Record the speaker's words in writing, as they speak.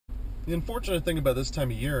The unfortunate thing about this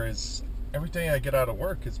time of year is every day I get out of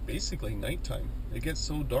work, it's basically nighttime. It gets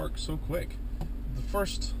so dark so quick. The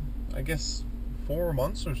first, I guess, 4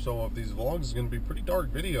 months or so of these vlogs is going to be pretty dark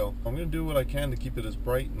video. I'm going to do what I can to keep it as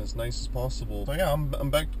bright and as nice as possible. So yeah, I'm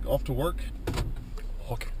back off to work.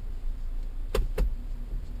 Okay.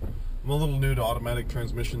 I'm a little new to automatic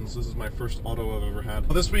transmissions. This is my first auto I've ever had.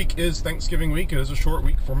 Well, this week is Thanksgiving week. It is a short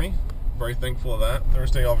week for me. Very thankful of that.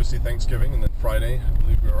 Thursday, obviously Thanksgiving, and then Friday, I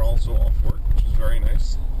believe we are also off work, which is very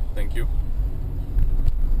nice. Thank you.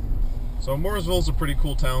 So Mooresville's a pretty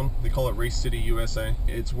cool town. They call it Race City, USA.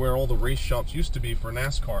 It's where all the race shops used to be for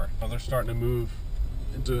NASCAR. Now they're starting to move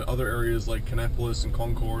into other areas like Kannapolis and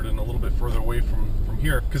Concord and a little bit further away from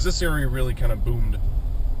here, because this area really kind of boomed.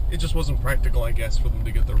 It just wasn't practical, I guess, for them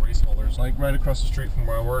to get their race haulers. Like right across the street from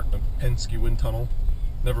where I work, the Penske Wind Tunnel.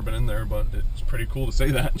 Never been in there, but it's pretty cool to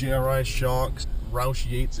say that. GRI shocks, Roush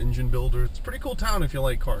Yates engine builder. It's a pretty cool town if you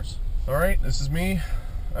like cars. Alright, this is me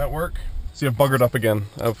at work. See, I've buggered up again.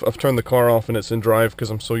 I've turned the car off and it's in drive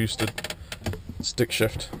because I'm so used to stick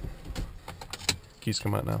shift. Keys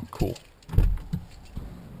come out now. Cool.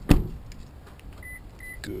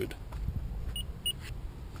 Good.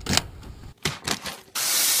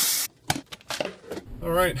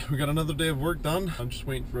 Alright, we got another day of work done. I'm just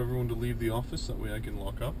waiting for everyone to leave the office, that way I can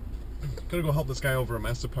lock up. Gonna go help this guy over at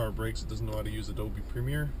Masterpower Brakes that doesn't know how to use Adobe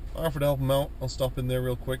Premiere. I offered to help him out. I'll stop in there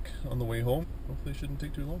real quick on the way home. Hopefully it shouldn't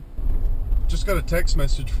take too long. Just got a text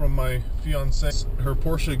message from my fiancée. Her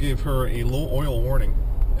Porsche gave her a low oil warning.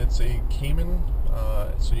 It's a Cayman,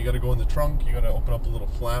 so you gotta go in the trunk, you gotta open up a little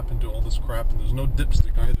flap and do all this crap, and there's no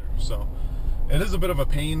dipstick either, so it is a bit of a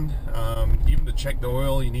pain. Even to check the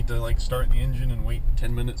oil, you need to like start the engine and wait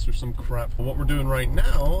 10 minutes or some crap. But what we're doing right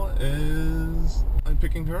now is I'm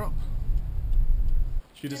picking her up.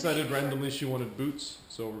 She decided randomly she wanted boots,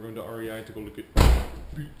 so we're going to REI to go look at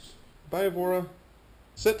boots. Bye, Evora.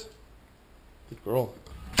 Sit. Good girl.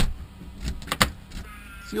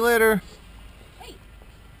 See you later. Hey,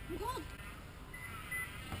 I'm gone.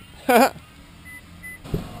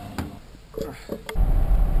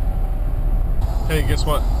 Hey, guess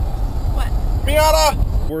what? What?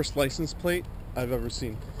 Miata! Worst license plate I've ever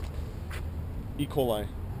seen. E. coli.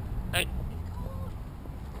 Hey.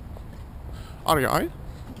 REI?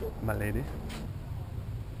 My lady.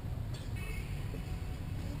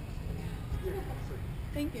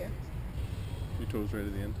 Thank you. Your toes right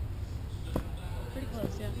at the end. Pretty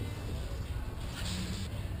close, yeah.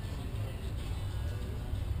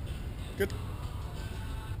 Good.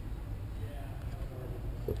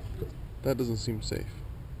 That doesn't seem safe.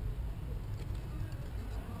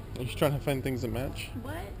 Are you just trying to find things that match?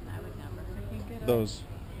 What? I would never freaking get Those.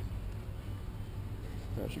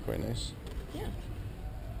 They're actually quite nice. Yeah.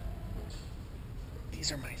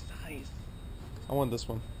 These are my size. I want this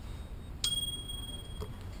one.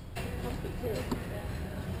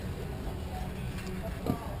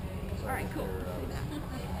 Alright, cool.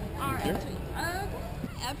 Alright. Here?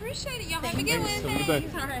 I appreciate it. Y'all have a good one. Have a good day.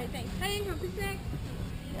 Thanks. Alright, thanks. Hey, hope it's next.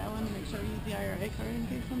 Yeah, I want to make sure I use the IRA card in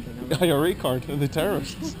case something goes. IRA card, they're the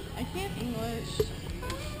terrorists. I can't English.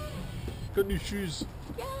 Got new shoes.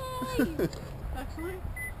 Yay! Actually.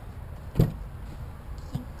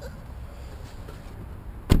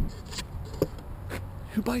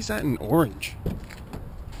 Who buys that in orange?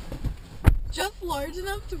 Just large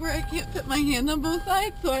enough to where I can't fit my hand on both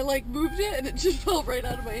sides, so I like moved it and it just fell right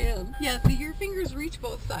out of my hand. Yeah, see, your fingers reach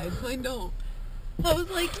both sides, mine don't. I was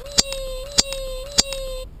like,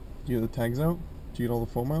 Do you get the tags out? Do you get all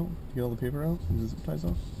the foam out? Do you get all the paper out? Do the zip ties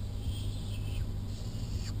off?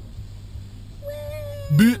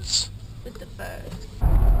 Boots! with the fur.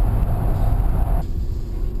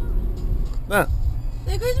 Ah.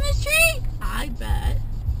 The Christmas tree? I bet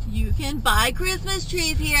you can buy Christmas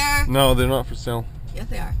trees here. No, they're not for sale. Yes,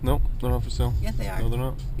 they are. Nope, they're not for sale. Yes, they are. No, they're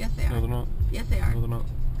not. Yes, they are. No, they're not. Yes, they are. No, they're not.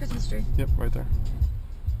 Christmas tree. Yep, right there.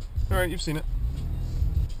 Alright, you've seen it.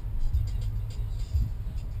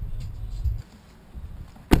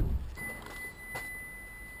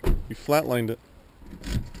 You flatlined it.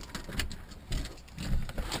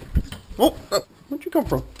 Oh! Where'd you come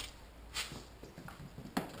from?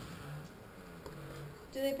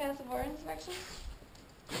 Do they pass a board inspection?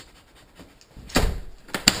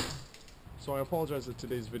 So I apologize that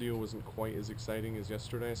today's video wasn't quite as exciting as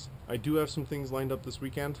yesterday's. I do have some things lined up this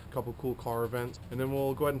weekend, a couple cool car events, and then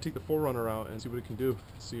we'll go ahead and take the 4Runner out and see what it can do.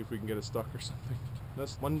 See if we can get it stuck or something.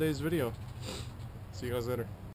 That's Monday's video. See you guys later.